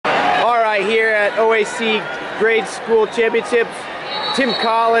here at OAC Grade School Championships. Tim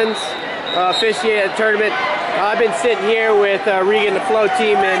Collins officiated a tournament. I've been sitting here with Regan, the Flow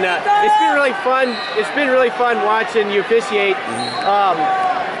team, and it's been really fun. It's been really fun watching you officiate.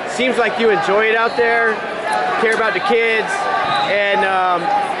 Seems like you enjoy it out there, care about the kids, and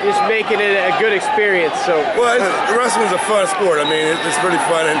just making it a good experience. So, well, wrestling is a fun sport. I mean, it's really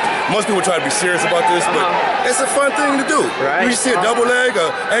fun, and most people try to be serious about this, but it's a fun thing to do. Right. You see a double leg,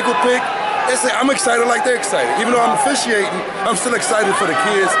 an ankle pick. I'm excited like they're excited. Even though I'm officiating, I'm still excited for the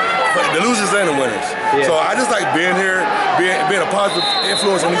kids, for the losers and the winners. Yeah. So I just like being here, being a positive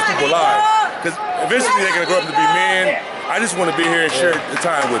influence on these people's lives. Because eventually they're going to grow up to be men. I just want to be here and share the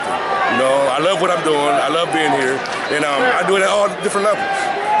time with them. You know, I love what I'm doing. I love being here. And I do it at all different levels.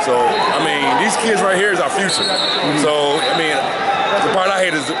 So, I mean, these kids right here is our future. So, I mean, the part I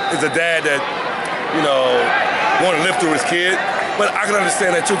hate is a dad that, you know, want to live through his kid. But I can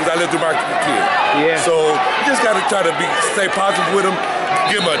understand that too because I lived through my kid. Yeah. So you just got to try to stay positive with them.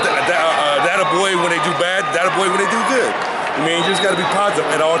 Give them a data boy when they do bad, data boy when they do good. I mean, you just got to be positive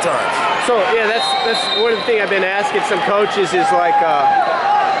at all times. So yeah, that's one of the things I've been asking some coaches is like,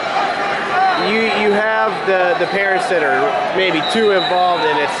 you have the parents that are maybe too involved,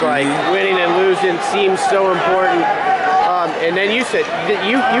 and it's like winning and losing seems so important. And then you said that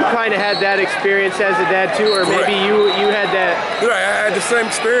you kind of had that experience as a dad too, or maybe you had that. Right, I had the same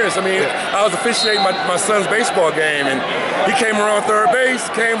experience. I mean, I was officiating my son's baseball game, and he came around third base,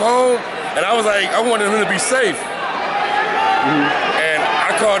 came home, and I was like, I wanted him to be safe. And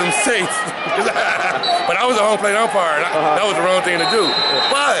I called him safe. But I was a home plate umpire. That was the wrong thing to do.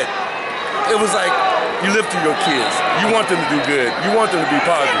 But it was like, you live through your kids. You want them to do good. You want them to be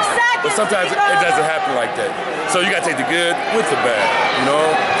positive. But sometimes it doesn't happen like that. So you got to take the good with the bad, you know?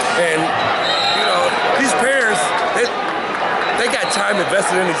 And, you know, these parents, they got time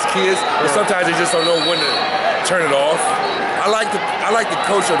invested in these kids, but sometimes they just don't know when to turn it off. I like the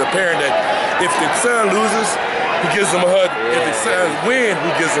coach or the parent that if the son loses, he gives them a hug. If the son wins,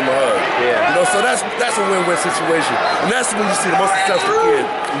 he gives them a hug. Yeah. You know, so that's a win-win situation. And that's when you see the most successful kid,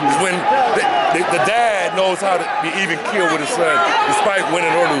 is when the dad knows how to be even keel with his son, despite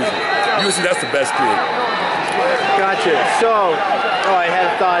winning or losing. You see that's the best kid. Gotcha. So, I had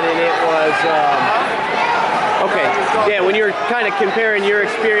a thought, and it was, okay, yeah, when you're kind of comparing your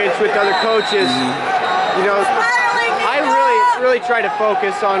experience with other coaches, you know, I really try to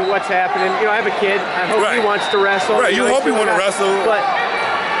focus on what's happening. You know, I have a kid. I hope he wants to wrestle. Right, you hope he wants to wrestle. But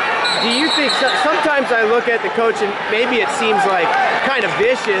do you think, sometimes I look at the coach and maybe it seems like kind of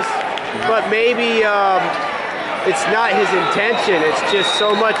vicious, but maybe it's not his intention. It's just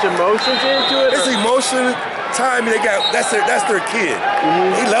so much emotions into it. It's emotion, time they got. That's their kid.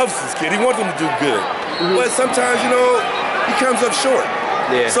 He loves his kid. He wants them to do good. But sometimes, you know, he comes up short.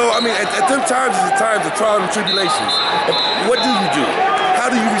 Yeah. So, I mean, at them times is the times of trials and tribulations. What do you do? How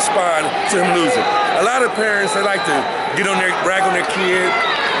do you respond to him losing? A lot of parents, they like to get on there, brag on their kid.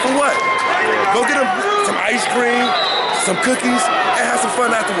 For what? Go get them some ice cream, some cookies, and have some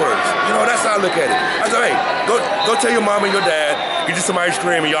fun afterwards. You know, that's how I look at it. I say, hey, go tell your mom and your dad, get you some ice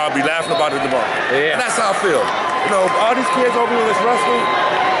cream, and y'all be laughing about it tomorrow. Yeah. And that's how I feel. You know, all these kids over here that's wrestling,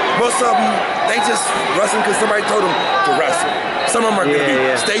 most of them, they just wrestling because somebody told them to wrestle. Some of them are going to be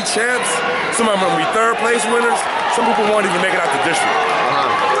state champs. Some of them are going to be third place winners. Some people won't even make it out the district.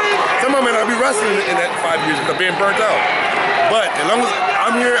 Some of them may not be wrestling in that 5 years because they're being burnt out. But as long as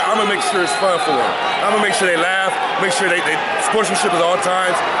I'm here, I'm going to make sure it's fun for them. I'm going to make sure they laugh, make sure they sportsmanship at all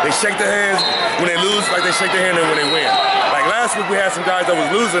times. They shake their hands when they lose like they shake their hand when they win. Like last week we had some guys that was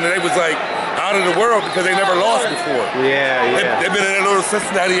losing and they was like out of the world because they never lost before. They've been in that little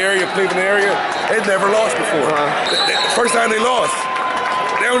Cincinnati area, Cleveland area. They've never lost before. The first time they lost,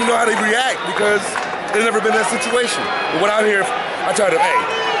 they don't know how to react because they've never been in that situation. But when I'm here, I try to, hey,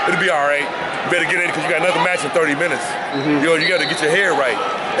 it'll be all right. You better get in because you got another match in 30 minutes. You know, you got to get your hair right.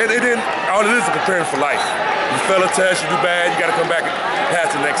 And then all it is preparing for life. You fail a test, you do bad, you got to come back and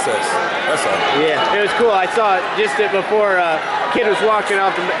pass the next test. That's all. Yeah, it was cool. I saw it just before kid was about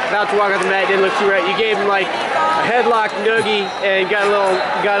to walk off the mat. Didn't look too right. You gave him like a headlock noogie and got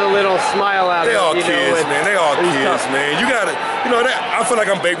a little smile out of it. They all kids, man. They all kids, man. You gotta, you know, I feel like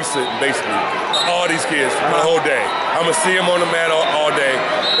I'm babysitting basically all these kids for the whole day. I'm gonna see them on the mat all day,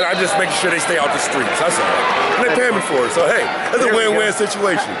 and I'm just making sure they stay out the streets. That's all. And they pay me for it. So hey, it's a win-win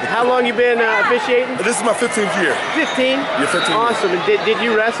situation. How long you been officiating? This is my 15th year. 15? Yeah, 15 Awesome. years. And did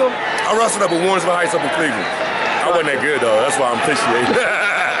you wrestle? I wrestled up at Warrensville Heights up in Cleveland. I wasn't that good though. That's why I'm officiating.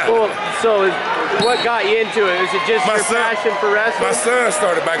 Well, so what got you into it? Is it just your passion for wrestling? My son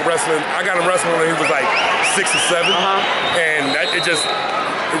started back wrestling. I got him wrestling when he was like 6 or 7, and it just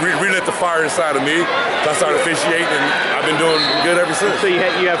relit the fire inside of me. So I started officiating, and I've been doing good ever since. So you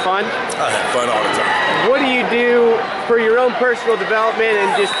have fun? I have fun all the time. What do you do for your own personal development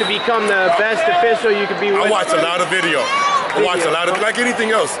and just to become the best official you could be? I watch a lot of video. I watch a lot of, like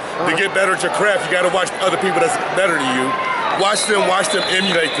anything else. To get better at your craft, you got to watch other people that's better than you. Watch them,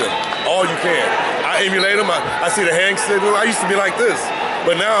 emulate them, all you can. I emulate them. I see the hand signal. I used to be like this,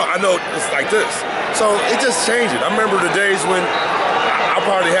 but now I know it's like this. So it just changed it. I remember the days when I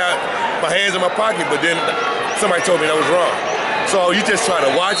probably had my hands in my pocket, but then somebody told me that was wrong. So you just try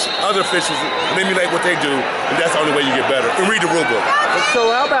to watch other officials and emulate what they do, and that's the only way you get better. And read the rule book.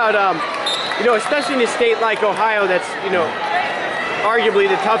 So how about, especially in a state like Ohio, that's, arguably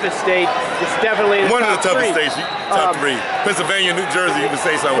the toughest state. It's definitely one of the toughest states. Top three. Pennsylvania, New Jersey. You can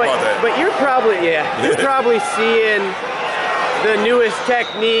say something about that. But you're probably seeing the newest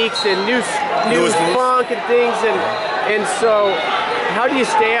techniques and new funk and things, and so how do you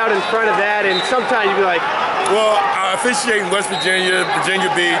stay out in front of that? And sometimes you be like, well, I officiate in West Virginia, Virginia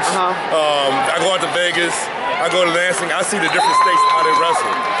Beach. I go out to Vegas. I go to Lansing. I see the different states how they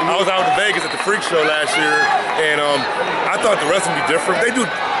wrestle. I was out in Vegas at the Freak Show last year, and I thought the wrestling would be different. They do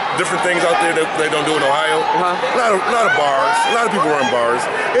different things out there that they don't do in Ohio. A lot of bars. A lot of people run bars.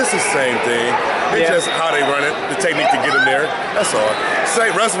 It's the same thing. It's just how they run it, the technique to get them there. That's all.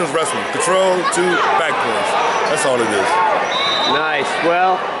 Wrestling is wrestling. Control, 2 back points. That's all it is. Nice.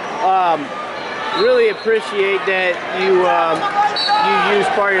 Well, really appreciate that you use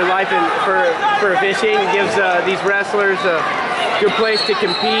part of your life for fishing. It gives these wrestlers a good place to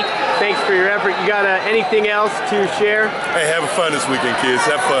compete. Thanks for your effort. You got anything else to share? Hey, have fun this weekend, kids.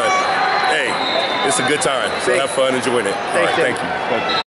 Have fun. Hey, it's a good time. So have fun enjoying it. All right, thank you.